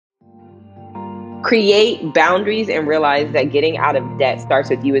Create boundaries and realize that getting out of debt starts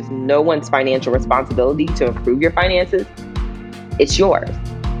with you. It's no one's financial responsibility to improve your finances. It's yours.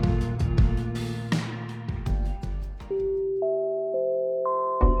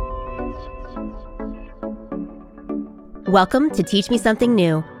 Welcome to Teach Me Something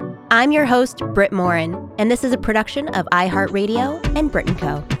New. I'm your host, Britt Morin, and this is a production of iHeartRadio and Brit &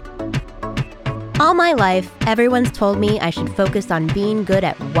 Co. All my life, everyone's told me I should focus on being good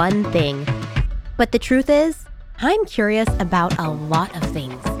at one thing. But the truth is, I'm curious about a lot of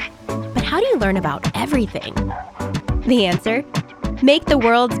things. But how do you learn about everything? The answer? Make the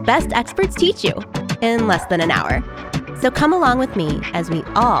world's best experts teach you in less than an hour. So come along with me as we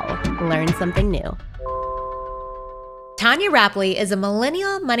all learn something new. Tanya Rapley is a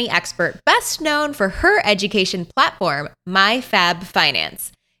millennial money expert best known for her education platform, MyFab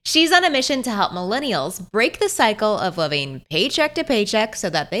Finance. She's on a mission to help millennials break the cycle of living paycheck to paycheck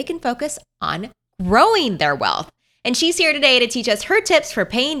so that they can focus on growing their wealth. And she's here today to teach us her tips for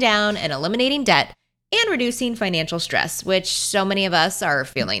paying down and eliminating debt and reducing financial stress, which so many of us are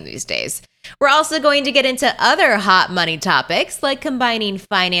feeling these days. We're also going to get into other hot money topics like combining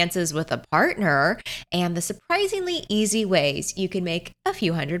finances with a partner and the surprisingly easy ways you can make a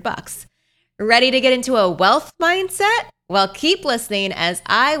few $100. Ready to get into a wealth mindset? Well, keep listening as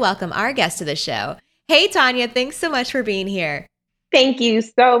I welcome our guest to the show. Hey, Tanya, thanks so much for being here. Thank you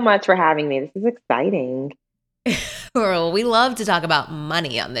so much for having me. This is exciting. Well, we love to talk about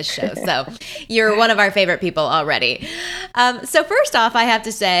money on this show, so you're one of our favorite people already. So first off, I have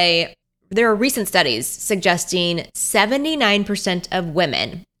to say, there are recent studies suggesting 79% of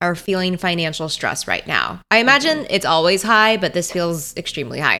women are feeling financial stress right now. I imagine it's always high, but this feels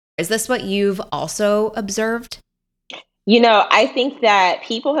extremely high. Is this what you've also observed? I think that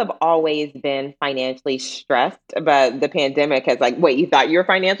people have always been financially stressed, but the pandemic has wait, you thought you were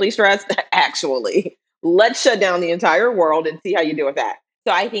financially stressed? Actually, let's shut down the entire world and see how you deal with that.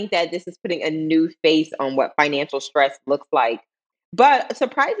 So I think that this is putting a new face on what financial stress looks like. But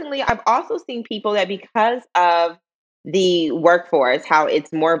surprisingly, I've also seen people that because of the workforce, how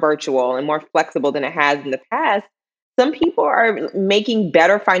it's more virtual and more flexible than it has in the past, some people are making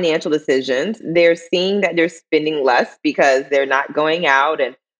better financial decisions. They're seeing that they're spending less because they're not going out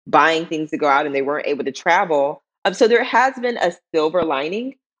and buying things to go out and they weren't able to travel. So there has been a silver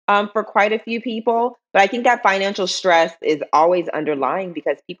lining for quite a few people. But I think that financial stress is always underlying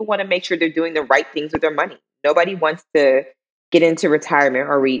because people want to make sure they're doing the right things with their money. Nobody wants to get into retirement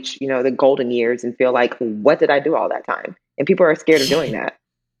or reach, the golden years and feel like, what did I do all that time? And people are scared of doing that.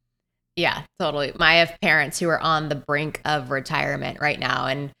 Yeah, totally. I have parents who are on the brink of retirement right now,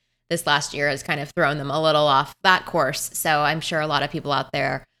 and this last year has kind of thrown them a little off that course. So I'm sure a lot of people out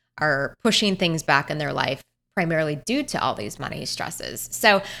there are pushing things back in their life, primarily due to all these money stresses.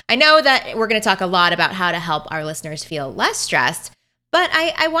 So I know that we're going to talk a lot about how to help our listeners feel less stressed, but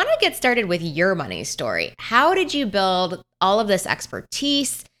I want to get started with your money story. How did you build all of this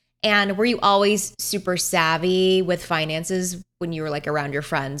expertise? And were you always super savvy with finances when you were around your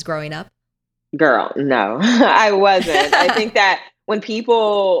friends growing up? Girl, no, I wasn't. I think that when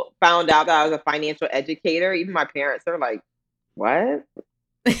people found out that I was a financial educator, even my parents are like, what?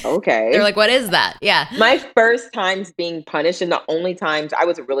 They're Okay. like, what is that? Yeah. My first times being punished, and the only times I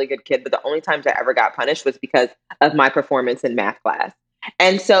was a really good kid, but the only times I ever got punished was because of my performance in math class.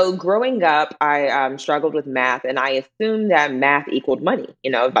 And so growing up, I struggled with math, and I assumed that math equaled money,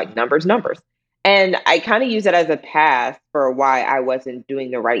 like numbers, numbers. And I kind of used it as a pass for why I wasn't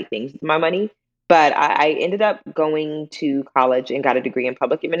doing the right things with my money. But I ended up going to college and got a degree in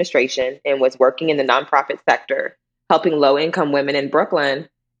public administration and was working in the nonprofit sector, helping low income women in Brooklyn.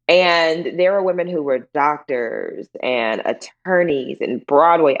 And there were women who were doctors and attorneys and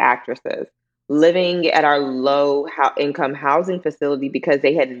Broadway actresses living at our low income housing facility because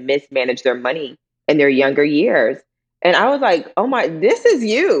they had mismanaged their money in their younger years. And I was like, oh my, this is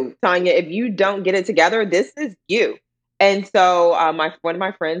you, Tanya. If you don't get it together, this is you. And so one of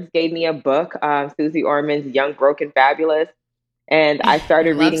my friends gave me a book, Susie Orman's Young, Broke, and Fabulous. And I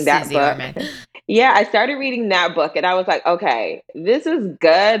started Love reading that Susie book. Orman. Yeah, I started reading that book and I was like, okay, this is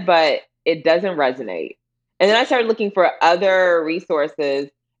good, but it doesn't resonate. And then I started looking for other resources.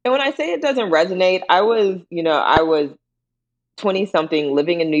 And when I say it doesn't resonate, I was 20 something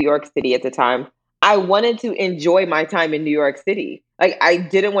living in New York City at the time. I wanted to enjoy my time in New York City. Like I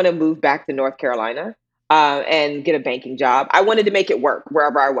didn't want to move back to North Carolina and get a banking job. I wanted to make it work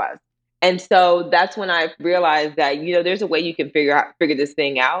wherever I was. And so that's when I realized that, there's a way you can figure this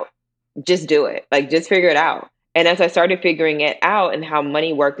thing out. Just do it. Like just figure it out. And as I started figuring it out and how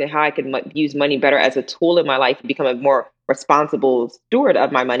money worked and how I could use money better as a tool in my life and become a more responsible steward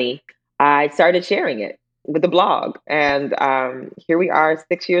of my money, I started sharing it with the blog. And here we are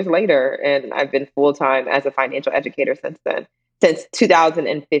 6 years later, and I've been full time as a financial educator since then, since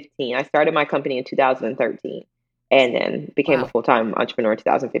 2015. I started my company in 2013 and then became a Wow. full time entrepreneur in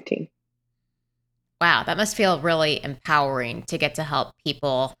 2015. Wow, that must feel really empowering to get to help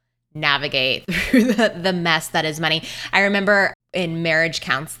people navigate through the mess that is money. I remember in marriage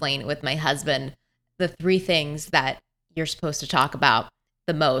counseling with my husband, the three things that you're supposed to talk about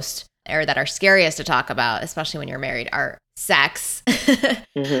the most, or that are scariest to talk about, especially when you're married, are sex.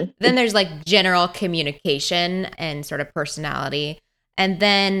 Hmm. Then there's like general communication and sort of personality, and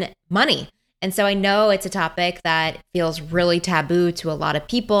then money. And so I know it's a topic that feels really taboo to a lot of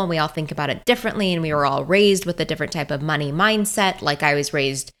people, and we all think about it differently. And we were all raised with a different type of money mindset. Like I was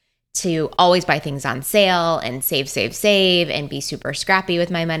raised to always buy things on sale and save, save, save, and be super scrappy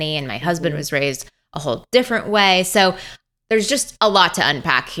with my money. And my husband Hmm. was raised a whole different way. So there's just a lot to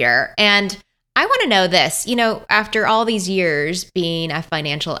unpack here. And I want to know this, after all these years being a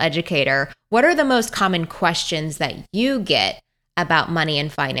financial educator, what are the most common questions that you get about money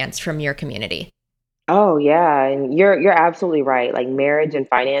and finance from your community? Oh yeah, and you're absolutely right. Like marriage and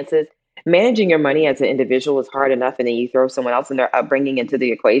finances, managing your money as an individual is hard enough, and then you throw someone else and their upbringing into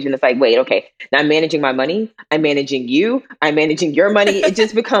the equation. It's like, wait, okay, now I'm managing my money, I'm managing you, I'm managing your money. It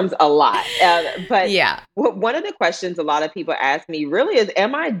just becomes a lot. But Yeah. one of the questions a lot of people ask me really is,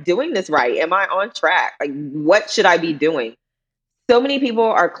 am I doing this right? Am I on track? Like, what should I be doing? So many people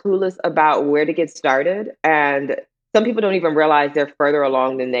are clueless about where to get started, and some people don't even realize they're further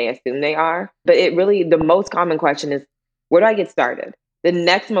along than they assume they are. But it really, the most common question is, where do I get started? The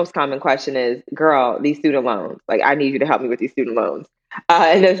next most common question is, girl, these student loans, like, I need you to help me with these student loans.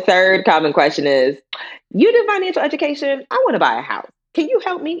 And the third common question is, you do financial education, I want to buy a house, can you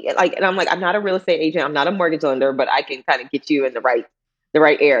help me? Like, and I'm like, I'm not a real estate agent, I'm not a mortgage lender, but I can kind of get you in the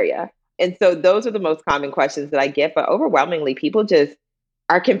right area. And so those are the most common questions that I get. But overwhelmingly, people just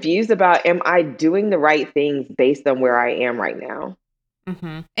are confused about, am I doing the right things based on where I am right now?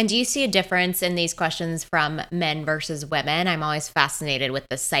 And do you see a difference in these questions from men versus women? I'm always fascinated with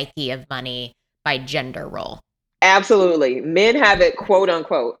the psyche of money by gender role. Absolutely. Men have it, quote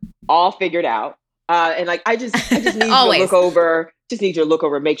unquote, all figured out. And like, I just need you to look Always. over, just need you to look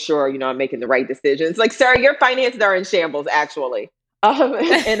over, make sure, I'm making the right decisions. Like, sir, your finances are in shambles, actually.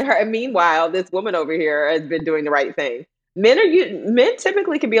 And meanwhile, this woman over here has been doing the right thing. Men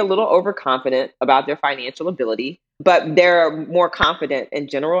typically can be a little overconfident about their financial ability, but they're more confident in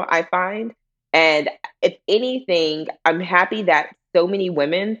general, I find. And if anything, I'm happy that so many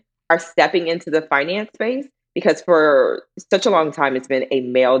women are stepping into the finance space, because for such a long time it's been a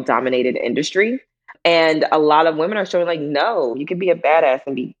male dominated industry, and a lot of women are showing like, no, you can be a badass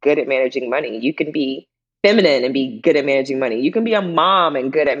and be good at managing money, you can be feminine and be good at managing money, you can be a mom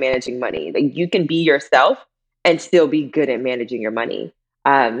and good at managing money, like you can be yourself and still be good at managing your money.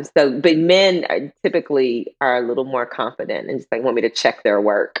 But men typically are a little more confident and just like want me to check their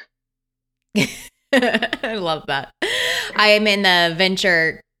work. I love that. I am in the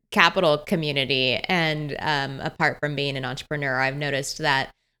venture capital community, and apart from being an entrepreneur, I've noticed that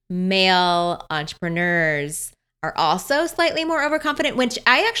male entrepreneurs are also slightly more overconfident, which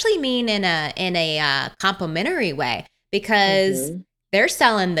I actually mean in a complimentary way, because Hmm. they're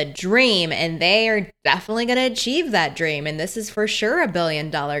selling the dream and they are definitely going to achieve that dream. And this is for sure $1 billion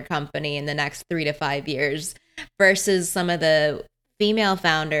company in the next 3 to 5 years, versus some of the female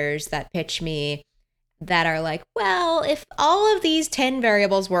founders that pitch me that are like, well, if all of these 10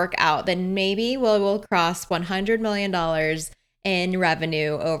 variables work out, then maybe we'll cross $100 million in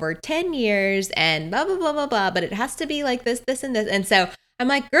revenue over 10 years and blah, blah, blah, blah, blah. But it has to be like this, and this. And so I'm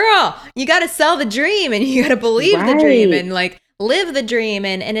like, girl, you got to sell the dream and you got to believe the dream Right. and like live the dream.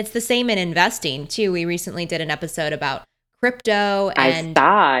 And it's the same in investing too. We recently did an episode about crypto I and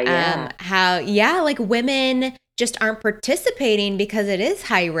saw, yeah. how, yeah, like women just aren't participating because it is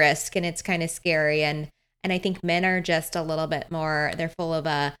high risk and it's kind of scary. And I think men are just a little bit more, they're full of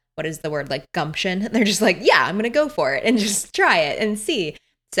what is the word, like gumption. They're just like, yeah, I'm going to go for it and just try it and see.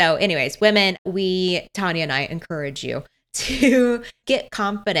 So anyways, women, Tanya and I encourage you to get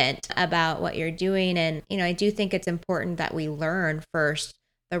confident about what you're doing. And, I do think it's important that we learn first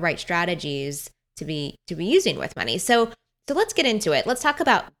the right strategies to be using with money. So let's get into it. Let's talk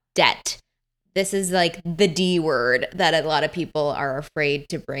about debt. This is like the D word that a lot of people are afraid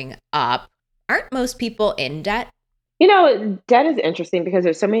to bring up. Aren't most people in debt? Debt is interesting because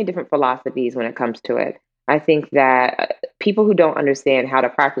there's so many different philosophies when it comes to it. I think that people who don't understand how to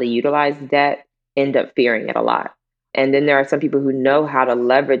properly utilize debt end up fearing it a lot. And then there are some people who know how to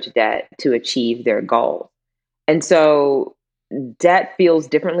leverage debt to achieve their goals. And so debt feels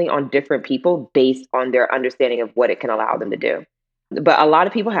differently on different people based on their understanding of what it can allow them to do. But a lot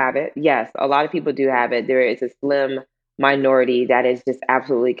of people have it. Yes, a lot of people do have it. There is a slim minority that is just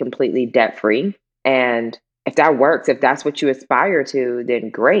absolutely completely debt free. And if that works, if that's what you aspire to, then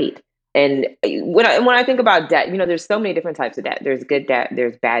great. And when I think about debt, there's so many different types of debt. There's good debt,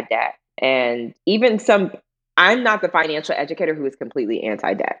 there's bad debt, and even some. I'm not the financial educator who is completely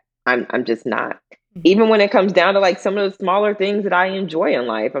anti debt. I'm just not. Mhm. Even when it comes down to like some of the smaller things that I enjoy in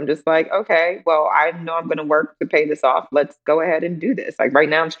life, I'm just like, okay, well, I know I'm going to work to pay this off. Let's go ahead and do this. Like right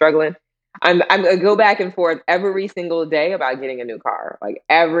now, I'm struggling. I'm gonna go back and forth every single day about getting a new car. Like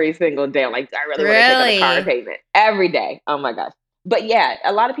every single day, I'm like, I really want to take on a car Really? payment every day. Oh my gosh! But yeah,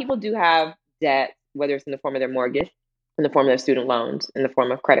 a lot of people do have debt, whether it's in the form of their mortgage, in the form of their student loans, in the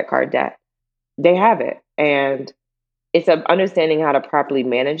form of credit card debt. They have it, and it's understanding how to properly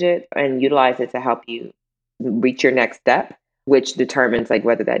manage it and utilize it to help you reach your next step, which determines like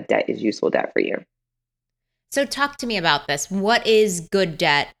whether that debt is useful debt for you. So talk to me about this. What is good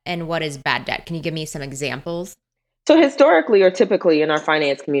debt and what is bad debt? Can you give me some examples? So historically or typically in our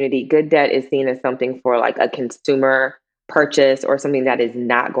finance community, good debt is seen as something for like a consumer purchase or something that is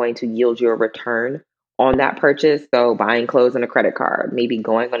not going to yield you a return on that purchase. So buying clothes on a credit card, maybe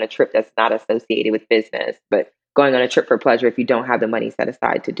going on a trip that's not associated with business, but going on a trip for pleasure if you don't have the money set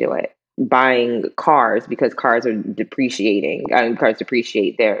aside to do it. Buying cars because cars are depreciating. Cars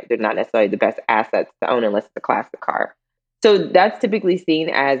depreciate. They're not necessarily the best assets to own unless it's a classic car. So that's typically seen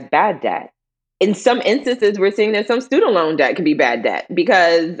as bad debt. In some instances, we're seeing that some student loan debt can be bad debt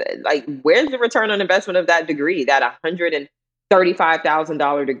because, like, where's the return on investment of that degree, that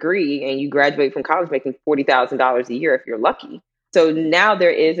 $135,000 degree, and you graduate from college making $40,000 a year if you're lucky. So now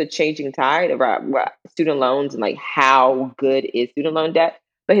there is a changing tide about student loans and like how good is student loan debt.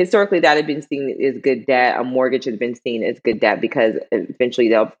 But historically, that had been seen as good debt. A mortgage has been seen as good debt because eventually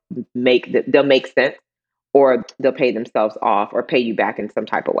they'll make sense, or they'll pay themselves off or pay you back in some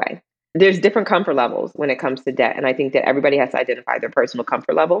type of way. There's different comfort levels when it comes to debt. And I think that everybody has to identify their personal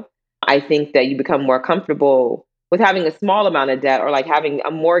comfort level. I think that you become more comfortable with having a small amount of debt or like having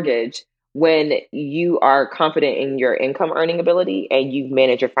a mortgage when you are confident in your income earning ability and you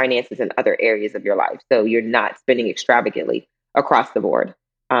manage your finances in other areas of your life. So you're not spending extravagantly across the board.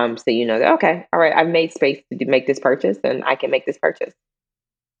 So you know that, okay, all right, I've made space to make this purchase and I can make this purchase.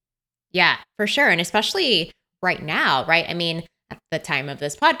 Yeah, for sure. And especially right now, right? I mean, at the time of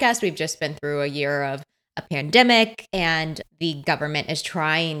this podcast, we've just been through a year of a pandemic and the government is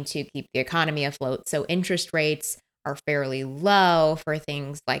trying to keep the economy afloat. So interest rates are fairly low for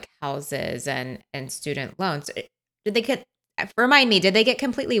things like houses and student loans. Did they get remind me, did they get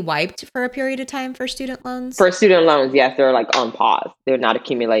completely wiped for a period of time for student loans? For student loans, yes, they're like on pause. They're not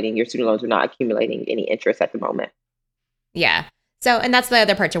accumulating. Your student loans are not accumulating any interest at the moment. Yeah. So, and that's the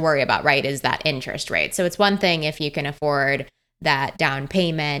other part to worry about, right? Is that interest rate. So it's one thing if you can afford that down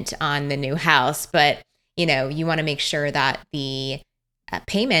payment on the new house, but you want to make sure that the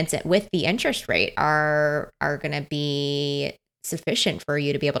payments with the interest rate are going to be sufficient for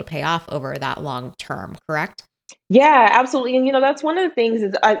you to be able to pay off over that long term, correct? Yeah, absolutely. And that's one of the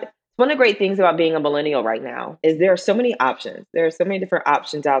things one of the great things about being a millennial right now is there are so many options. There are so many different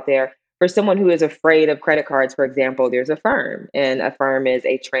options out there. For someone who is afraid of credit cards, for example, there's Affirm, and Affirm is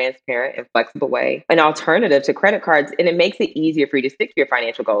a transparent and flexible way, an alternative to credit cards, and it makes it easier for you to stick to your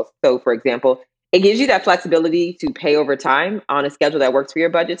financial goals. So, for example, it gives you that flexibility to pay over time on a schedule that works for your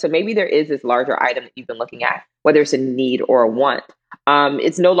budget. So maybe there is this larger item that you've been looking at, whether it's a need or a want.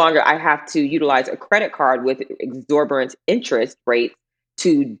 It's no longer I have to utilize a credit card with exorbitant interest rates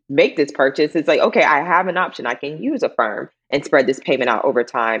to make this purchase. It's like, okay, I have an option. I can use Affirm and spread this payment out over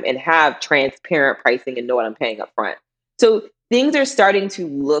time and have transparent pricing and know what I'm paying up front. So things are starting to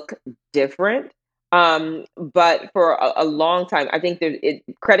look different. But for a long time, I think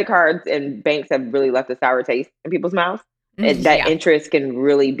credit cards and banks have really left a sour taste in people's mouths. That Yeah, interest can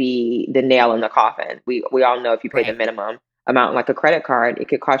really be the nail in the coffin. We all know if you pay the right. minimum amount like a credit card, it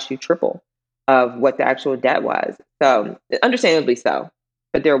could cost you triple of what the actual debt was. So understandably so.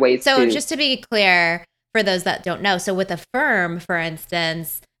 But there are ways So to. just to be clear, for those that don't know, so with Affirm, for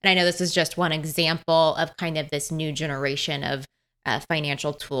instance, and I know this is just one example of kind of this new generation of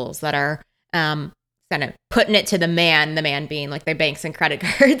financial tools that are kind of putting it to the man being like their banks and credit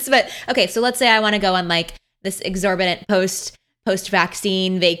cards. But okay, so let's say I want to go on like this exorbitant post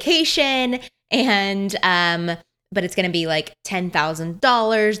vaccine vacation, and but it's going to be like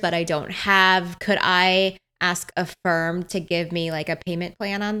 $10,000 that I don't have. Could I ask Affirm to give me like a payment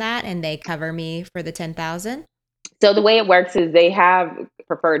plan on that and they cover me for the 10,000? So the way it works is they have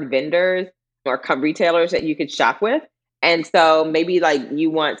preferred vendors or retailers that you could shop with. And so maybe like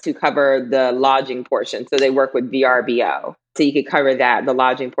you want to cover the lodging portion. So they work with VRBO. So you could cover that, the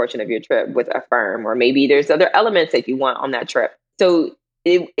lodging portion of your trip with Affirm, or maybe there's other elements that you want on that trip. So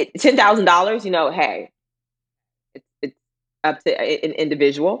 $10,000, hey, it's up to an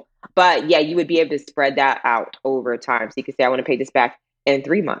individual. But yeah, you would be able to spread that out over time. So you could say, I want to pay this back in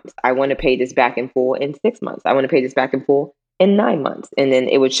 3 months. I want to pay this back in full in 6 months. I want to pay this back in full in 9 months. And then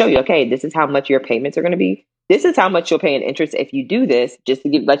it would show you, okay, this is how much your payments are going to be. This is how much you'll pay in interest if you do this, just to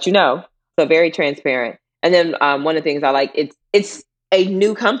let you know. So very transparent. And then one of the things I like, it's a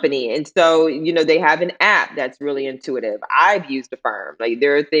new company. And so, they have an app that's really intuitive. I've used Affirm. Like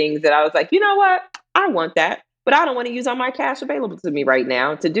there are things that I was like, you know what? I want that, but I don't want to use all my cash available to me right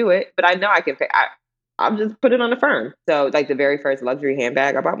now to do it. But I know I can pay. I'll just put it on Affirm. So like the very first luxury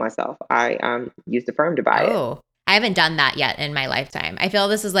handbag I bought myself, I used Affirm to buy it. Oh, I haven't done that yet in my lifetime. I feel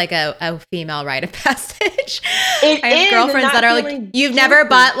this is like a female rite of passage. I have girlfriends that are like, you've never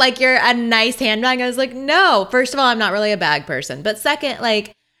bought like a nice handbag. I was like, no, first of all, I'm not really a bag person. But second,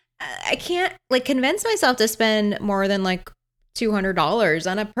 like I can't like convince myself to spend more than like $200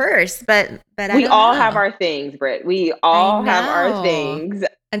 on a purse. But we all have our things, Britt. We all have our things.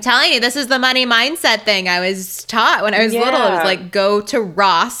 I'm telling you, this is the money mindset thing I was taught when I was little. It was like, go to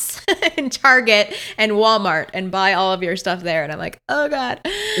Ross and Target and Walmart and buy all of your stuff there. And I'm like, oh God.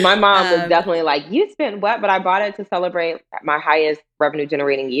 My mom was definitely like, you spent what? But I bought it to celebrate my highest revenue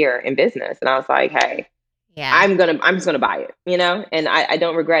generating year in business. And I was like, hey, I'm just gonna buy it, and I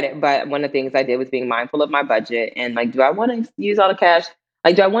don't regret it. But one of the things I did was being mindful of my budget and like, do I want to use all the cash?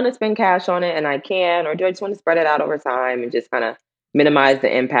 Like, do I want to spend cash on it and I can, or do I just want to spread it out over time and just kind of minimize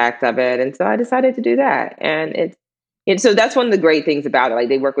the impact of it? And so I decided to do that. And so that's one of the great things about it. Like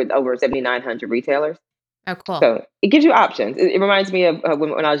they work with over 7,900 retailers. Oh, cool. So it gives you options. It reminds me of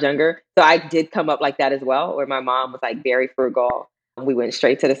when I was younger. So I did come up like that as well, where my mom was like very frugal. We went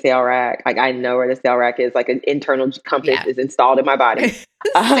straight to the sale rack. Like I know where the sale rack is. Like an internal compass is installed in my body.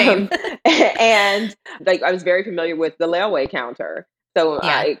 And like I was very familiar with the layaway counter. So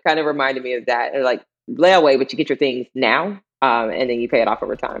it kind of reminded me of that. And like layaway, but you get your things now, and then you pay it off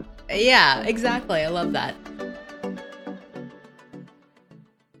over time. Yeah, exactly. I love that.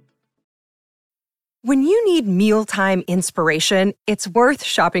 When you need mealtime inspiration, it's worth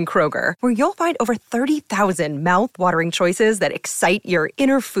shopping Kroger, where you'll find over 30,000 mouth-watering choices that excite your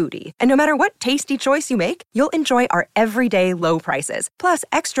inner foodie. And no matter what tasty choice you make, you'll enjoy our everyday low prices, plus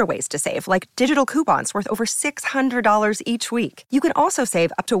extra ways to save, like digital coupons worth over $600 each week. You can also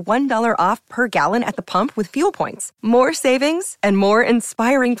save up to $1 off per gallon at the pump with fuel points. More savings and more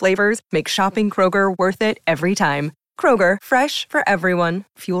inspiring flavors make shopping Kroger worth it every time. Kroger, fresh for everyone.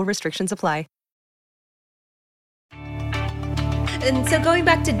 Fuel restrictions apply. And so going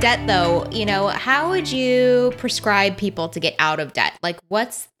back to debt though, how would you prescribe people to get out of debt? Like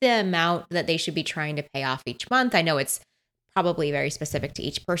what's the amount that they should be trying to pay off each month? I know it's probably very specific to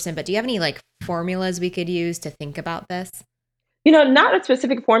each person, but do you have any like formulas we could use to think about this? Not a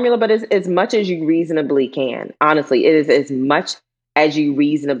specific formula, but as much as you reasonably can. Honestly, it is as much as you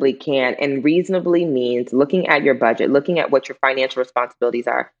reasonably can. And reasonably means looking at your budget, looking at what your financial responsibilities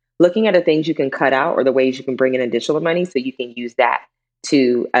are, looking at the things you can cut out or the ways you can bring in additional money so you can use that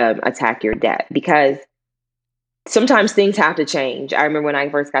to attack your debt. Because sometimes things have to change. I remember when I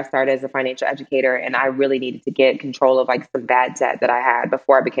first got started as a financial educator and I really needed to get control of like some bad debt that I had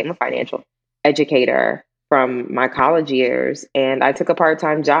before I became a financial educator from my college years. And I took a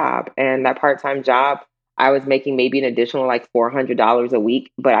part-time job, and that part-time job, I was making maybe an additional like $400 a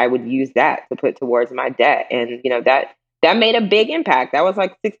week, but I would use that to put towards my debt. And, that made a big impact. That was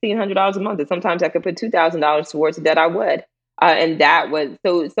like $1,600 a month. And sometimes I could put $2,000 towards the debt I would. And that was,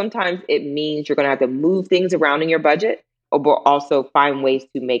 so sometimes it means you're going to have to move things around in your budget, but also find ways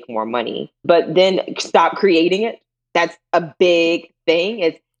to make more money. But then stop creating it. That's a big thing.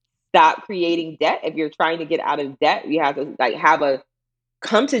 It's stop creating debt. If you're trying to get out of debt, you have to like have a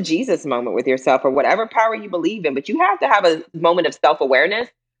come to Jesus moment with yourself or whatever power you believe in. But you have to have a moment of self-awareness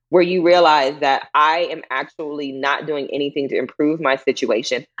where you realize that I am actually not doing anything to improve my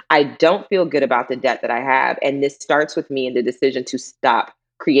situation. I don't feel good about the debt that I have. And this starts with me in the decision to stop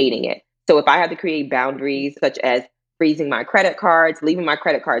creating it. So if I have to create boundaries such as freezing my credit cards, leaving my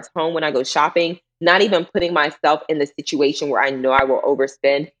credit cards home when I go shopping, not even putting myself in the situation where I know I will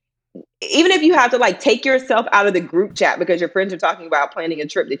overspend. Even if you have to like take yourself out of the group chat because your friends are talking about planning a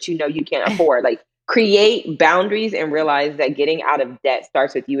trip that you can't afford, like create boundaries and realize that getting out of debt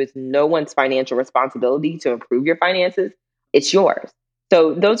starts with you. It's no one's financial responsibility to improve your finances. It's yours.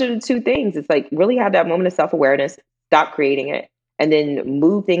 So those are the two things. It's like really have that moment of self-awareness, stop creating it, and then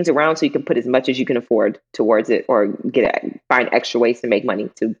move things around so you can put as much as you can afford towards it, or find extra ways to make money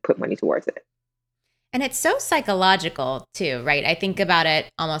to put money towards it. And it's so psychological too, right? I think about it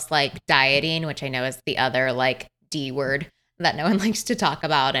almost like dieting, which I know is the other like D word that no one likes to talk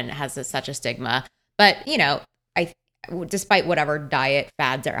about and has such a stigma. But, I despite whatever diet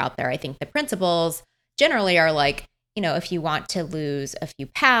fads are out there, I think the principles generally are like, if you want to lose a few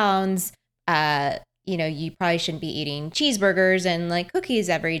pounds, you probably shouldn't be eating cheeseburgers and like cookies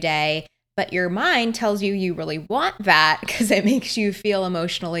every day. But your mind tells you you really want that because it makes you feel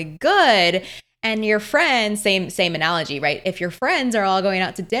emotionally good. And your friends, same analogy, right? If your friends are all going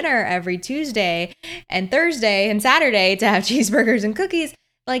out to dinner every Tuesday and Thursday and Saturday to have cheeseburgers and cookies,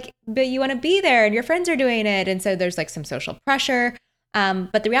 like, but you want to be there and your friends are doing it. And so there's like some social pressure.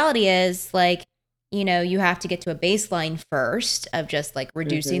 But the reality is like, you have to get to a baseline first of just like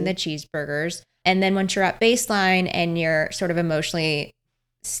reducing the cheeseburgers. And then once you're at baseline and you're sort of emotionally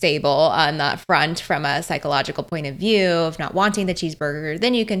stable on that front from a psychological point of view of not wanting the cheeseburger,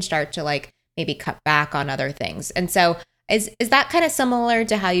 then you can start to like maybe cut back on other things. And so is that kind of similar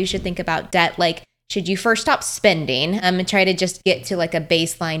to how you should think about debt? Like, should you first stop spending and try to just get to like a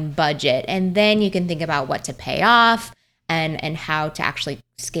baseline budget, and then you can think about what to pay off and how to actually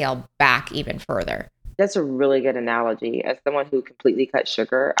scale back even further? That's a really good analogy. As someone who completely cut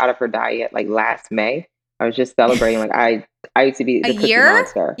sugar out of her diet like last May, I was just celebrating. Like I used to be the cookie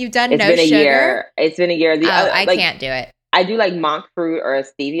monster. You've done It's no been a sugar? year. It's been a year. I can't do it. I do like monk fruit or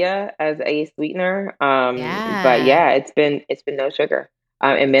stevia as a sweetener. But Yeah. it's been no sugar,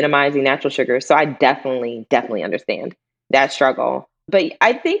 and minimizing natural sugar. So I definitely understand that struggle. But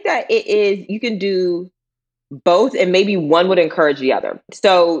I think that you can do both, and maybe one would encourage the other.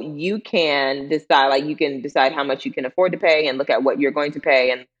 So you can decide how much you can afford to pay and look at what you're going to pay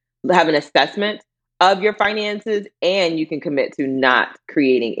and have an assessment of your finances, and you can commit to not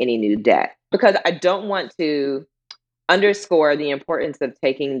creating any new debt, because I don't want to underscore the importance of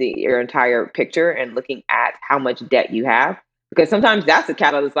taking your entire picture and looking at how much debt you have, because sometimes that's a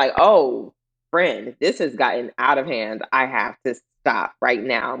catalyst like, oh, friend, this has gotten out of hand. I have to stop right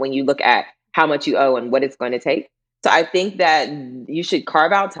now, when you look at how much you owe and what it's going to take. So I think that you should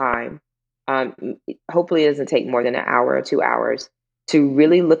carve out time. Hopefully, it doesn't take more than an hour or 2 hours to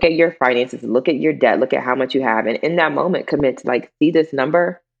really look at your finances, look at your debt, look at how much you have. And in that moment, commit to like, see this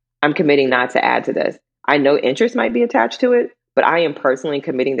number, I'm committing not to add to this. I know interest might be attached to it, but I am personally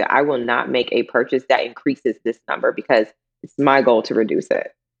committing that I will not make a purchase that increases this number, because it's my goal to reduce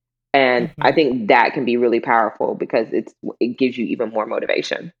it. And I think that can be really powerful because it gives you even more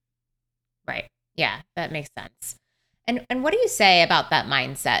motivation. Right. Yeah, that makes sense. And what do you say about that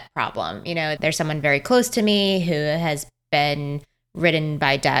mindset problem? There's someone very close to me who has been ridden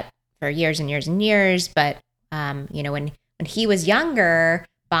by debt for years and years and years. But, when he was younger,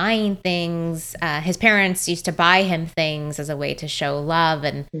 buying things, his parents used to buy him things as a way to show love.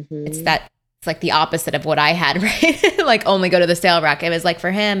 And it's like the opposite of what I had, right? Like only go to the sale rack. It was like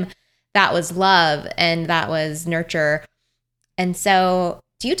for him, that was love and that was nurture. And so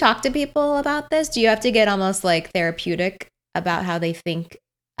do you talk to people about this? Do you have to get almost like therapeutic about how they think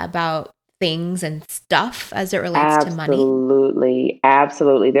about things and stuff as it relates to money?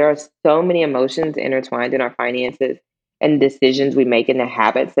 Absolutely. There are so many emotions intertwined in our finances and decisions we make, and the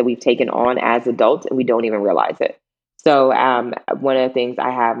habits that we've taken on as adults, and we don't even realize it. So one of the things, I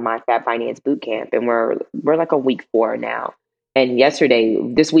have my Fab Finance boot camp, and we're like a week 4 now. And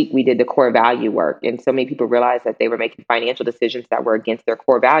this week, we did the core value work. And so many people realized that they were making financial decisions that were against their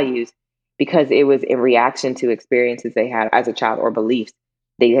core values, because it was in reaction to experiences they had as a child or beliefs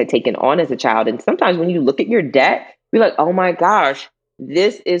they had taken on as a child. And sometimes when you look at your debt, you're like, oh my gosh,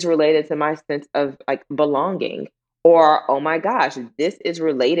 this is related to my sense of like belonging. Or, oh my gosh, this is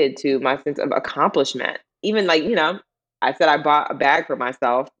related to my sense of accomplishment. Even like, I said I bought a bag for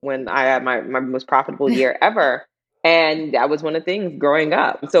myself when I had my most profitable year ever. And that was one of the things growing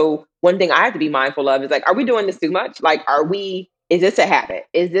up. So one thing I have to be mindful of is like, are we doing this too much? Like, is this a habit?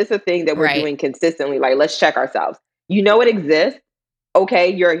 Is this a thing that we're Right. doing consistently? Like, let's check ourselves. It exists.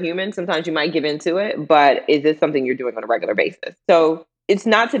 Okay, you're a human. Sometimes you might give into it, but is this something you're doing on a regular basis? So it's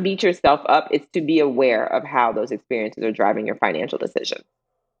not to beat yourself up. It's to be aware of how those experiences are driving your financial decisions.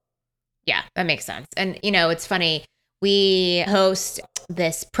 Yeah, that makes sense. And, it's funny. We host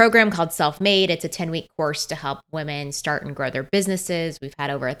this program called Self-Made. It's a 10-week course to help women start and grow their businesses. We've had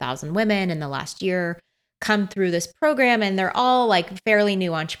over 1,000 women in the last year come through this program, and they're all like fairly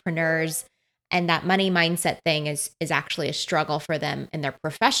new entrepreneurs. And that money mindset thing is actually a struggle for them in their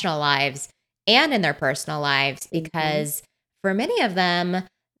professional lives and in their personal lives, because for many of them,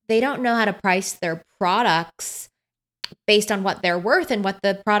 they don't know how to price their products based on what they're worth and what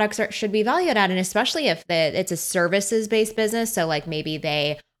the products should be valued at. And especially if it's a services-based business. So like maybe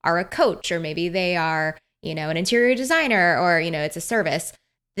they are a coach, or maybe they are, an interior designer, or, it's a service.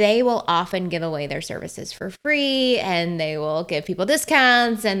 They will often give away their services for free, and they will give people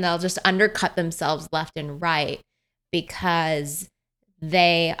discounts, and they'll just undercut themselves left and right because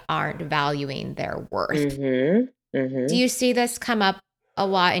they aren't valuing their worth. Mm-hmm. Mm-hmm. Do you see this come up a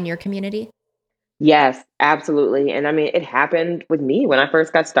lot in your community? Yes, absolutely. And I mean, it happened with me when I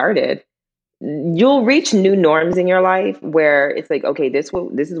first got started. You'll reach new norms in your life where it's like, okay, this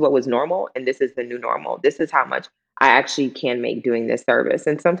is what was normal, and this is the new normal. This is how much I actually can make doing this service.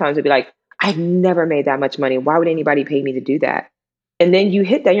 And sometimes it'd be like, I've never made that much money. Why would anybody pay me to do that? And then you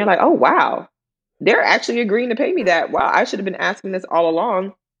hit that, and you're like, oh wow, they're actually agreeing to pay me that. Wow, I should have been asking this all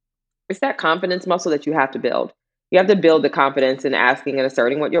along. It's that confidence muscle that you have to build. You have to build the confidence in asking and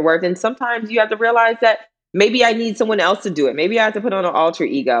asserting what you're worth. And sometimes you have to realize that maybe I need someone else to do it. Maybe I have to put on an alter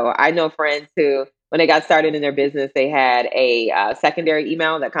ego. I know friends who, when they got started in their business, they had a secondary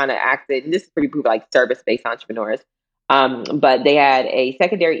email that kind of acted, and this is for people like service-based entrepreneurs, but they had a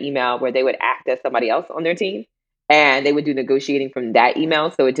secondary email where they would act as somebody else on their team. And they would do negotiating from that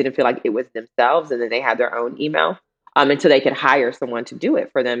email, so it didn't feel like it was themselves. And then they had their own email until they could hire someone to do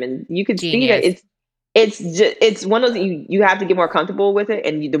it for them. And you could see that Genius. it's one of those, you have to get more comfortable with it,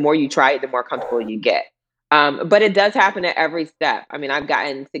 and the more you try it, the more comfortable you get. But it does happen at every step. I mean, I've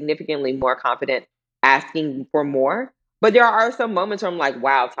gotten significantly more confident asking for more, but there are some moments where I'm like,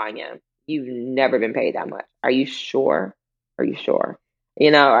 wow, Tanya, you've never been paid that much. Are you sure? Are you sure?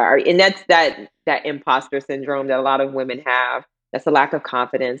 And that's that imposter syndrome that a lot of women have. That's a lack of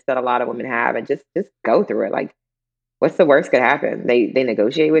confidence that a lot of women have, and just go through it. Like, what's the worst could happen? They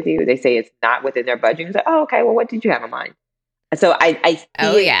negotiate with you. They say it's not within their budget. You say, oh, okay. Well, what did you have in mind? So I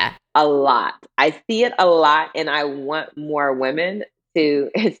Oh, see it yeah. a lot. I see it a lot, and I want more women to.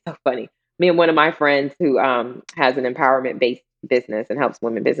 It's so funny. Me and one of my friends who has an empowerment based business and helps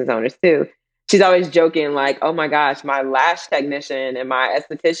women business owners too. She's always joking like, "Oh my gosh, my lash technician and my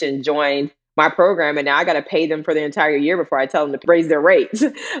esthetician joined my program, and now I got to pay them for the entire year before I tell them to raise their rates."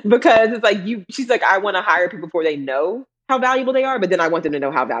 Because it's like you. She's like, "I want to hire people before they know how valuable they are, but then I want them to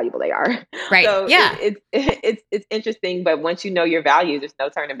know how valuable they are." Right. So Yeah. it's interesting, but once you know your value, there's no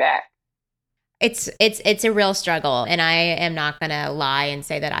turning back. It's a real struggle, and I am not gonna lie and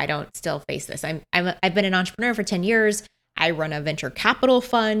say that I don't still face this. I've been an entrepreneur for 10 years. I run a venture capital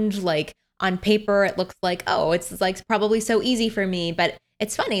fund. Like on paper, it looks like, oh, it's like probably so easy for me, but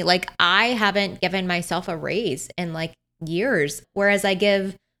it's funny. Like I haven't given myself a raise in like years, whereas I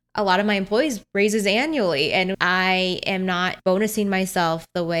give a lot of my employees raises annually, and I am not bonusing myself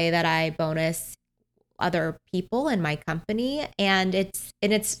the way that I bonus other people in my company. And it's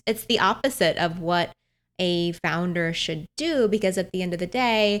the opposite of what a founder should do, because at the end of the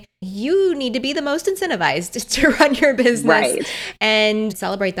day, you need to be the most incentivized to run your business, Right. and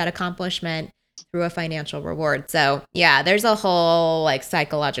celebrate that accomplishment through a financial reward. So yeah, there's a whole like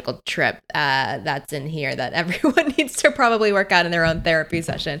psychological trip that's in here that everyone needs to probably work out in their own therapy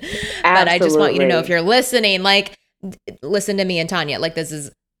session. But I just want you to know, if you're listening, like listen to me and Tanya, like this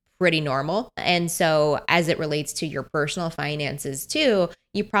is pretty normal. And so as it relates to your personal finances too,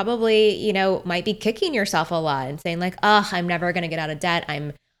 you probably, might be kicking yourself a lot and saying like, oh, I'm never going to get out of debt.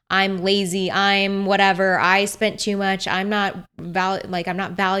 I'm lazy. I'm whatever. I spent too much. I'm not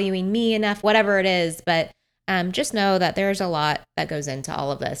valuing me enough, whatever it is. But just know that there's a lot that goes into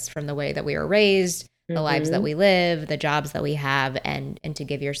all of this, from the way that we were raised, the lives that we live, the jobs that we have, and to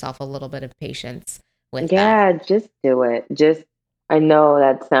give yourself a little bit of patience with that. Yeah, just do it. I know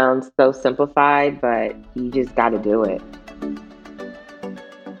that sounds so simplified, but you just got to do it.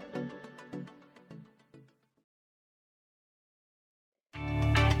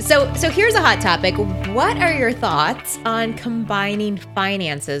 So here's a hot topic. What are your thoughts on combining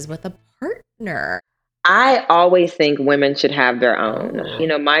finances with a partner? I always think women should have their own.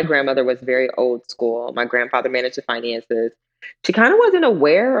 My grandmother was very old school. My grandfather managed the finances. She kind of wasn't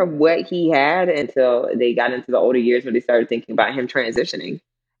aware of what he had until they got into the older years when they started thinking about him transitioning.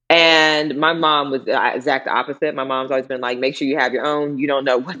 And my mom was the exact opposite. My mom's always been like, make sure you have your own. You don't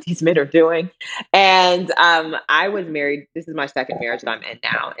know what these men are doing. And I was married. This is my second marriage that I'm in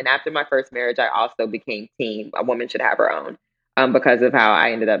now. And after my first marriage, I also became team. A woman should have her own, because of how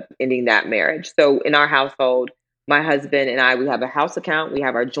I ended up ending that marriage. So in our household, my husband and I, we have a house account. We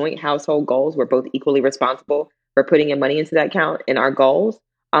have our joint household goals. We're both equally responsible for putting in money into that account in our goals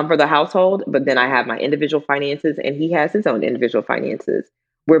for the household. But then I have my individual finances, and he has his own individual finances.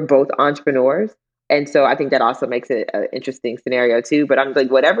 We're both entrepreneurs. And so I think that also makes it an interesting scenario too. But I'm like,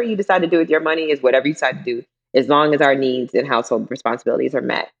 whatever you decide to do with your money is whatever you decide to do as long as our needs and household responsibilities are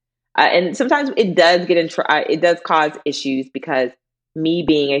met. And sometimes it does it does cause issues because me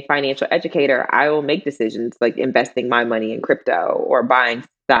being a financial educator, I will make decisions like investing my money in crypto or buying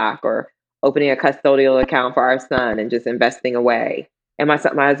stock or opening a custodial account for our son and just investing away. And my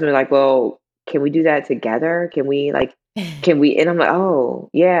husband was like, well, can we do that together? Can we? And I'm like, oh,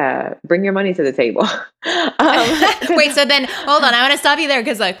 yeah, bring your money to the table. 'Cause Wait, so then hold on. I want to stop you there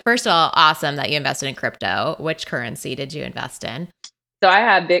because, like, first of all, awesome that you invested in crypto. Which currency did you invest in? so I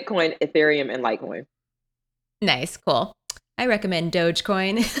have Bitcoin, Ethereum, and Litecoin. Nice, cool. I recommend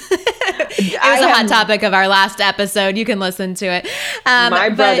Dogecoin. It I was a hot have topic of our last episode. You can listen to it. My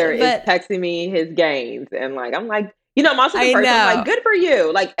brother is But texting me his gains, and like I'm like, I'm also the I person I'm like, know. good for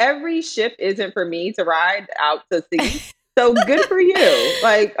you. Like every ship isn't for me to ride out to sea. So good for you.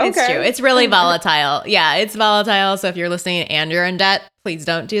 Like, It's true. okay. It's really volatile. Yeah, it's volatile. So if you're listening and you're in debt, please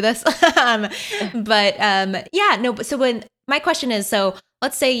don't do this. Yeah, no. But so when my question is, so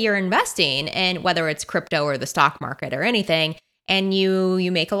let's say you're investing in whether it's crypto or the stock market or anything, and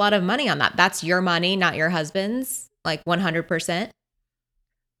you make a lot of money on that. That's your money, not your husband's. Like 100%.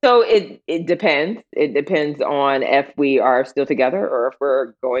 So it depends. It depends on if we are still together or if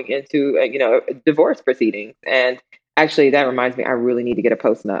we're going into divorce proceedings. And actually, that reminds me, I really need to get a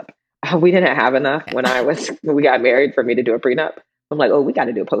post nup. We didn't have enough when we got married for me to do a prenup. I'm like, oh, we got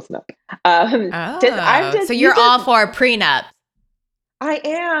to do a post nup. Oh, so you're all for prenup. I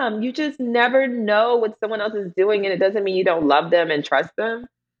am. You just never know what someone else is doing, and it doesn't mean you don't love them and trust them.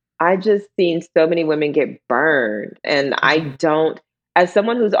 I just seen so many women get burned, and I Mhm. don't. As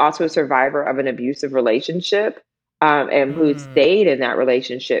someone who's also a survivor of an abusive relationship, and who Mm. stayed in that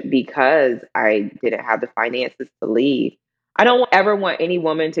relationship because I didn't have the finances to leave, I don't ever want any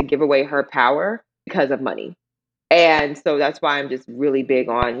woman to give away her power because of money. And so that's why I'm just really big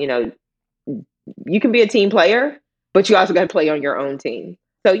on, you can be a team player, but you also got to play on your own team.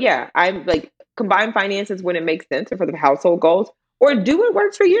 So yeah, I'm like combine finances when it makes sense or for the household goals, or do what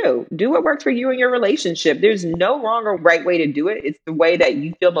works for you. Do what works for you in your relationship. There's no wrong or right way to do it. It's the way that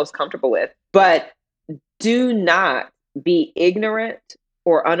you feel most comfortable with. But do not be ignorant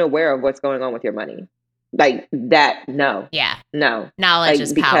or unaware of what's going on with your money. Like that, no, Yeah. no. Knowledge Like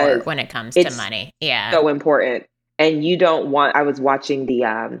is power because when it comes to it's money. Yeah. so important. And you don't want I was watching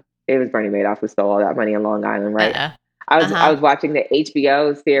it was Bernie Madoff who stole all that money in Long Island, right? Uh-oh. I Uh-huh. was watching the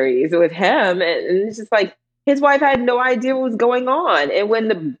HBO series with him, and it's just like his wife had no idea what was going on. And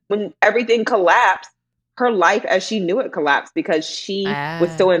when everything collapsed, her life as she knew it collapsed because she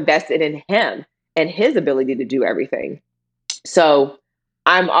was so Ah. invested in him and his ability to do everything. So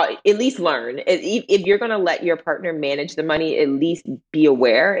I'm at least learn if you're going to let your partner manage the money, at least be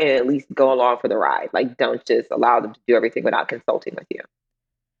aware and at least go along for the ride. Like don't just allow them to do everything without consulting with you.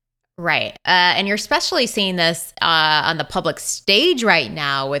 Right. And you're especially seeing this on the public stage right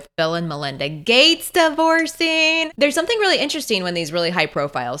now with Bill and Melinda Gates divorcing. There's something really interesting when these really high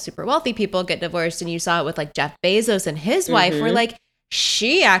profile, super wealthy people get divorced. And you saw it with like Jeff Bezos and his wife, where Hmm. like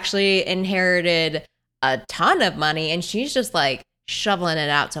she actually inherited a ton of money and she's just like shoveling it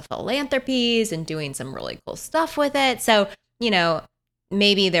out to philanthropies and doing some really cool stuff with it. So, you know,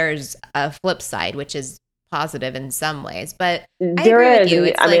 maybe there's a flip side, which is positive in some ways. But I There agree with is, you. and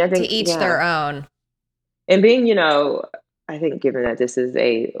It's I mean, I like to think each yeah, their own. and being, I think given that this is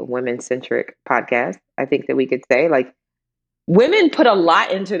a women centric podcast, I think that we could say like women put a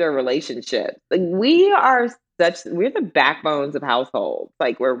lot into their relationships. Like we're the backbones of households.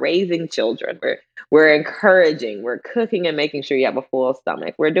 Like we're raising children, we're encouraging, we're cooking and making sure you have a full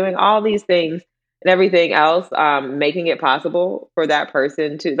stomach. We're doing all these things and everything else, making it possible for that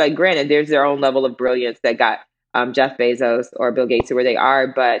person to like. Granted, there's their own level of brilliance that got Jeff Bezos or Bill Gates to where they are,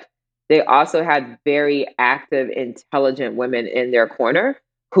 but they also had very active, intelligent women in their corner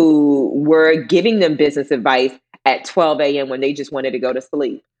who were giving them business advice at 12 a.m. when they just wanted to go to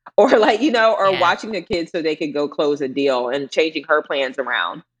sleep. Or like, or Yeah. watching the kids so they could go close a deal and changing her plans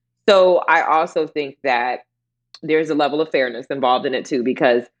around. So I also think that there's a level of fairness involved in it too,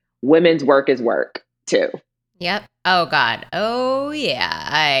 because women's work is work too. Yep. Oh God. Oh yeah.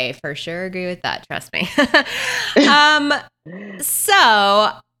 I for sure agree with that. Trust me. um.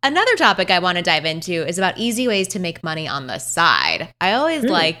 So another topic I want to dive into is about easy ways to make money on the side. I always Mm.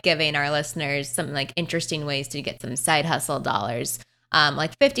 like giving our listeners some like interesting ways to get some side hustle dollars.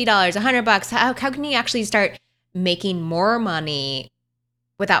 Like $50, $100. How can you actually start making more money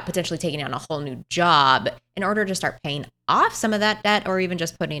without potentially taking on a whole new job in order to start paying off some of that debt or even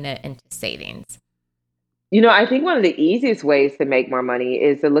just putting it into savings? I think one of the easiest ways to make more money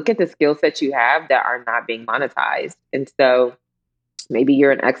is to look at the skill sets you have that are not being monetized. And so maybe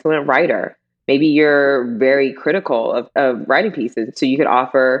you're an excellent writer. Maybe you're very critical of writing pieces. So you could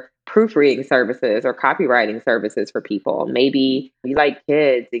offer proofreading services or copywriting services for people. Maybe you like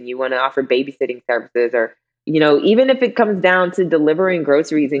kids and you want to offer babysitting services, or, even if it comes down to delivering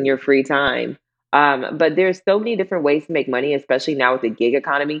groceries in your free time. But there's so many different ways to make money, especially now with the gig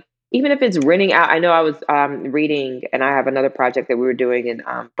economy. Even if it's renting out, I know I was reading, and I have another project that we were doing, and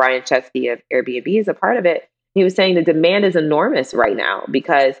Brian Chesky of Airbnb is a part of it. He was saying the demand is enormous right now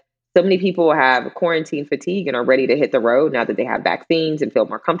because so many people have quarantine fatigue and are ready to hit the road now that they have vaccines and feel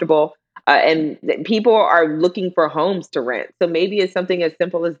more comfortable. People are looking for homes to rent. So maybe it's something as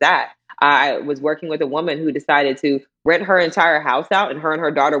simple as that. I was working with a woman who decided to rent her entire house out, and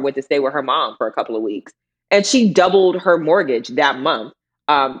her daughter went to stay with her mom for a couple of weeks. And she doubled her mortgage that month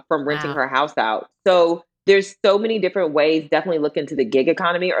from renting Wow. her house out. So there's so many different ways. Definitely look into the gig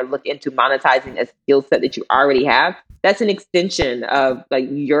economy or look into monetizing a skill set that you already have. That's an extension of like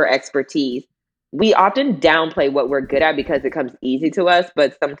your expertise. We often downplay what we're good at because it comes easy to us,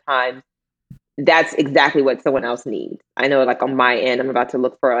 but sometimes that's exactly what someone else needs. I know, like on my end, I'm about to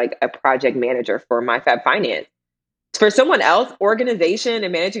look for like a project manager for my Fab Finance. For someone else, organization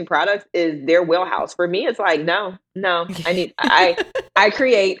and managing products is their wheelhouse. For me, it's like, no, I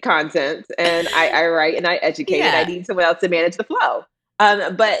create content and I write and I educate, and I Yeah. need someone else to manage the flow.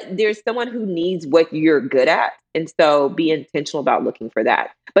 But there's someone who needs what you're good at. And so be intentional about looking for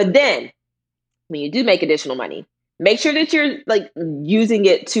that. But then when you do make additional money, make sure that you're like using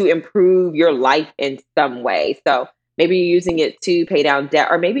it to improve your life in some way. So maybe you're using it to pay down debt,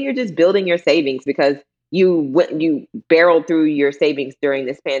 or maybe you're just building your savings because you barreled through your savings during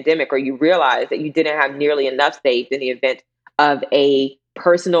this pandemic, or you realized that you didn't have nearly enough saved in the event of a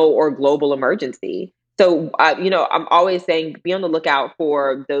personal or global emergency. So, I'm always saying be on the lookout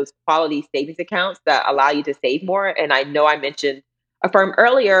for those quality savings accounts that allow you to save more. And I know I mentioned a firm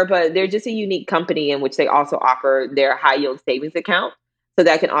earlier, but they're just a unique company in which they also offer their high yield savings account. So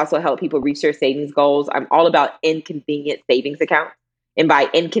that can also help people reach their savings goals. I'm all about inconvenient savings accounts. And by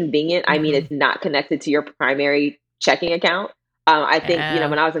inconvenient, I mean Mhm. it's not connected to your primary checking account. I think, Oh.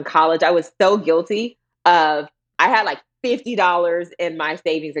 when I was in college, I was so guilty of, I had like $50 in my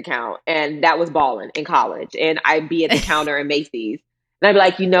savings account, and that was balling in college. And I'd be at the counter in Macy's, and I'd be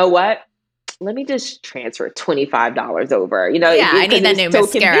like, you know what? Let me just transfer $25 over, Yeah, I because need it that was new so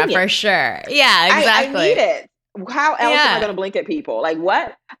mascara convenient. for sure. Yeah, I need exactly. it. How else am I Yeah. going to blink at people? Like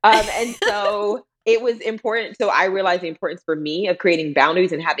what? And so it was important. So I realized the importance for me of creating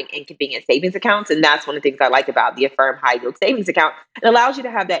boundaries and having inconvenient savings accounts. And that's one of the things I like about the Affirm High Yield Savings Account. It allows you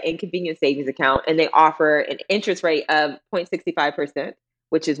to have that inconvenient savings account, and they offer an interest rate of 0.65%,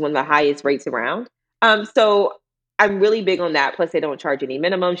 which is one of the highest rates around. So I'm really big on that. Plus, they don't charge any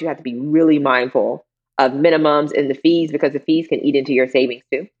minimums. You have to be really mindful of minimums and the fees because the fees can eat into your savings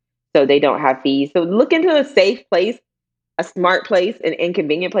too. So they don't have fees. So look into a safe place, a smart place, an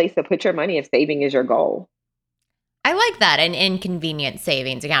inconvenient place to put your money if saving is your goal. I like that, an inconvenient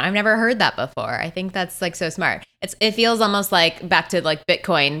savings account. I've never heard that before. I think that's like so smart. It feels almost like back to like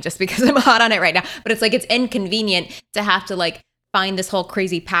Bitcoin just because I'm hot on it right now, but it's like it's inconvenient to have to like find this whole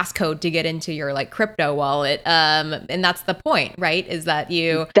crazy passcode to get into your like crypto wallet. And that's the point, right? Is that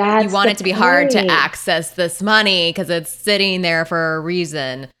you That's want the it to be hard to point. access this money because it's sitting there for a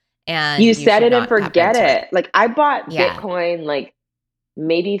reason You and you set should it and not tap forget into it. it. Like I bought Yeah. Bitcoin like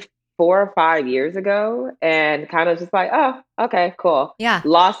maybe 4 or 5 years ago and kind of just like, oh, okay, cool. Yeah.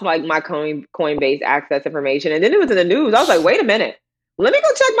 Lost like my Coinbase access information. And then it was in the news. I was like, wait a minute. Let me go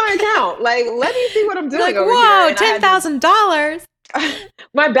check my account. Like, let me see what I'm You're doing like, over here. whoa, And I had to $10,000.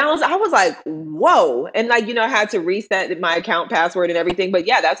 my balance, I was like, whoa. And like, I had to reset my account password and everything. But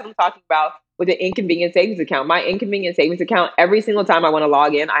yeah, that's what I'm talking about with the inconvenient savings account. My inconvenient savings account, every single time I want to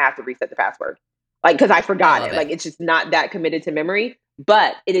log in, I have to reset the password. Like, because I I forgot love it. it. Like, it's just not that committed to memory,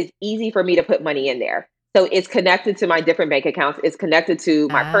 but it is easy for me to put money in there. So it's connected to my different bank accounts. It's connected to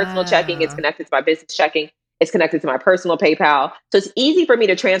my personal checking. It's Oh. connected to my business checking. It's connected to my personal PayPal. So it's easy for me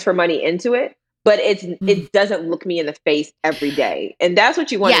to transfer money into it, but Mhm. it doesn't look me in the face every day. And that's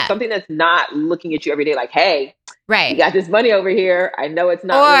what you want, is Yeah, something that's not looking at you every day like, hey, you right. got this money over here. I know it's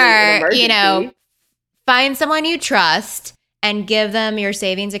not really an Or, emergency. find someone you trust and give them your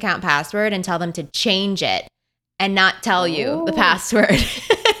savings account password and tell them to change it and not tell you the Oh, password.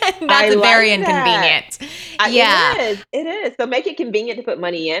 I That's very like that. inconvenient. It Yeah. is. It is. So make it convenient to put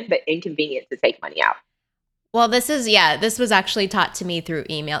money in, but inconvenient to take money out. Well, this was actually taught to me through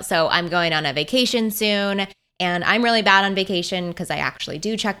email. So I'm going on a vacation soon, and I'm really bad on vacation because I actually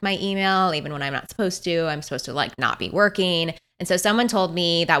do check my email even when I'm not supposed to. I'm supposed to like not be working. And so someone told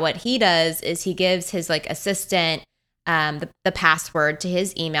me that what he does is he gives his like assistant the password to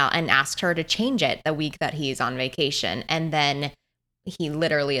his email and asked her to change it the week that he's on vacation. And then he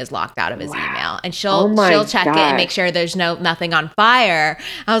literally is locked out of his email, and she'll check it and make sure there's nothing on fire.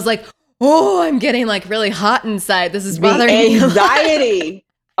 I was like, oh, I'm getting like really hot inside. This is bothering me. Anxiety.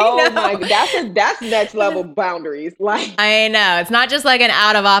 Oh my God, that's next level boundaries. Like, I know, it's not just like an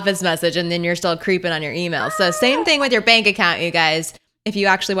out of office message and then you're still creeping on your email. So same thing with your bank account, you guys, if you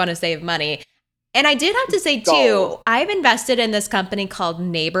actually want to save money. And I did have to say too, I've invested in this company called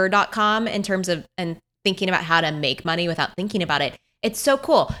Neighbor.com in terms of and thinking about how to make money without thinking about it. It's so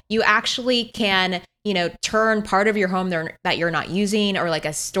cool. You actually can, turn part of your home that you're not using, or like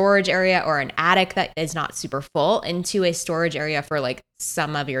a storage area or an attic that is not super full, into a storage area for like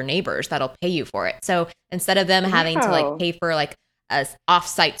some of your neighbors that'll pay you for it. So instead of them having to like pay for like a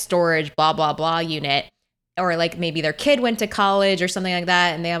offsite storage, blah, blah, blah unit, or like maybe their kid went to college or something like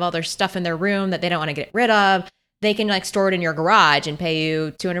that, and they have all their stuff in their room that they don't want to get rid of, they can like store it in your garage and pay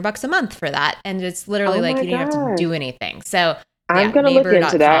you $200 a month for that. And it's literally you don't have to do anything. So I'm going to look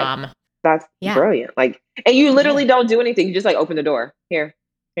into that. That's brilliant. Like, and you literally don't do anything. You just like open the door. Here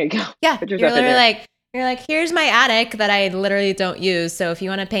you go. Yeah. You're literally like, here's my attic that I literally don't use. So if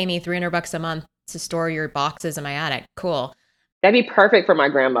you want to pay me $300 a month to store your boxes in my attic, cool. That'd be perfect for my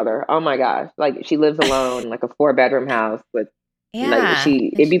grandmother. Oh my gosh. Like, she lives alone, like a 4-bedroom house with,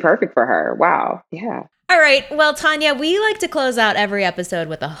 it'd be perfect for her. Wow. Yeah. All right. Well, Tanya, we like to close out every episode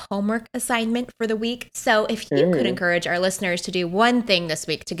with a homework assignment for the week. So if you could encourage our listeners to do one thing this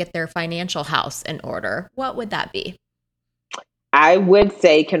week to get their financial house in order, what would that be? I would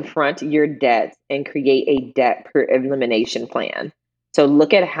say confront your debts and create a debt elimination plan. So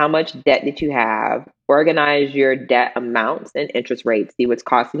look at how much debt that you have, organize your debt amounts and interest rates, see what's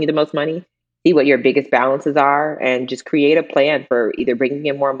costing you the most money, see what your biggest balances are, and just create a plan for either bringing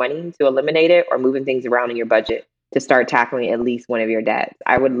in more money to eliminate it or moving things around in your budget to start tackling at least one of your debts.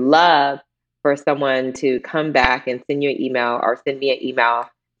 I would love for someone to come back and send you an email or send me an email,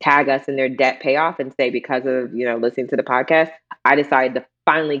 tag us in their debt payoff and say, because of, listening to the podcast, I decided to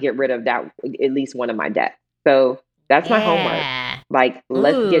finally get rid of that, at least one of my debts. So that's my homework. Like,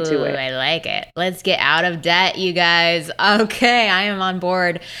 let's get to it. I like it. Let's get out of debt, you guys. Okay, I am on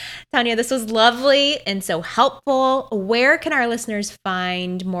board. Tanya, this was lovely and so helpful. Where can our listeners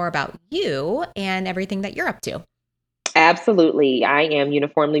find more about you and everything that you're up to? Absolutely. I am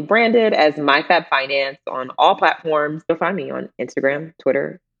uniformly branded as MyFab Finance on all platforms. You'll find me on Instagram,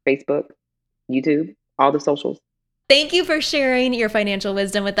 Twitter, Facebook, YouTube, all the socials. Thank you for sharing your financial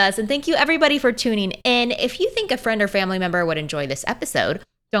wisdom with us. And thank you, everybody, for tuning in. If you think a friend or family member would enjoy this episode,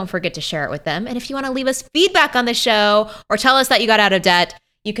 don't forget to share it with them. And if you want to leave us feedback on the show or tell us that you got out of debt,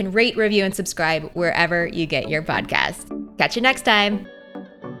 you can rate, review, and subscribe wherever you get your podcast. Catch you next time.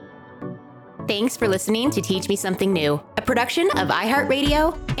 Thanks for listening to Teach Me Something New, a production of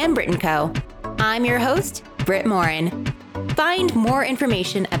iHeartRadio and Brit & Co. I'm your host, Britt Morin. Find more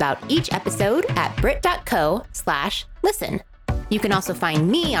information about each episode at brit.co/listen. You can also find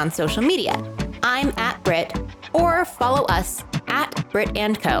me on social media. I'm at Brit, or follow us at Brit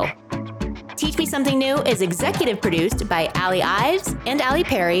 & Co. Teach Me Something New is executive produced by Allie Ives and Allie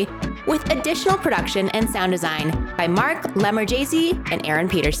Perry, with additional production and sound design by Mark Lemmerjazy and Aaron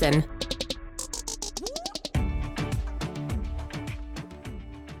Peterson.